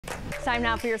It's time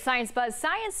now for your Science Buzz.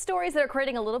 Science stories that are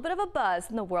creating a little bit of a buzz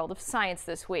in the world of science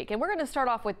this week. And we're going to start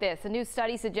off with this. A new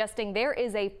study suggesting there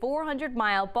is a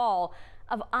 400-mile ball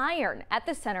of iron at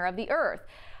the center of the Earth.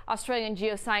 Australian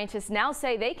geoscientists now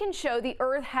say they can show the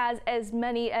Earth has as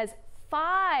many as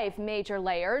 5 major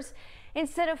layers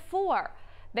instead of 4.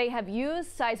 They have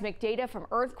used seismic data from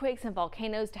earthquakes and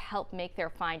volcanoes to help make their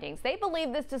findings. They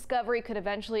believe this discovery could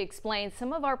eventually explain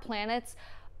some of our planet's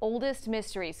oldest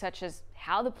mysteries, such as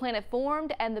how the planet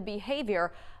formed and the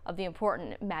behavior of the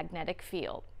important magnetic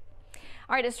field.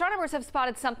 All right, astronomers have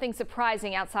spotted something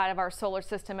surprising outside of our solar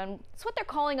system, and it's what they're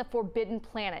calling a forbidden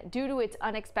planet due to its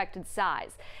unexpected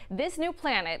size. This new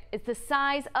planet is the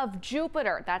size of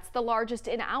Jupiter. That's the largest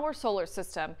in our solar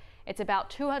system. It's about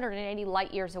 280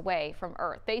 light years away from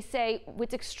Earth. They say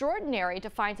it's extraordinary to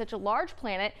find such a large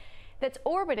planet that's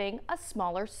orbiting a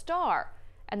smaller star.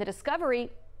 And the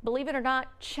discovery, believe it or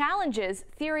not, challenges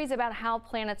theories about how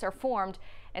planets are formed,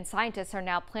 and scientists are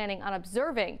now planning on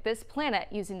observing this planet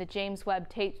using the James Webb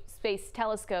Space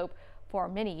Telescope for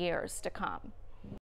many years to come.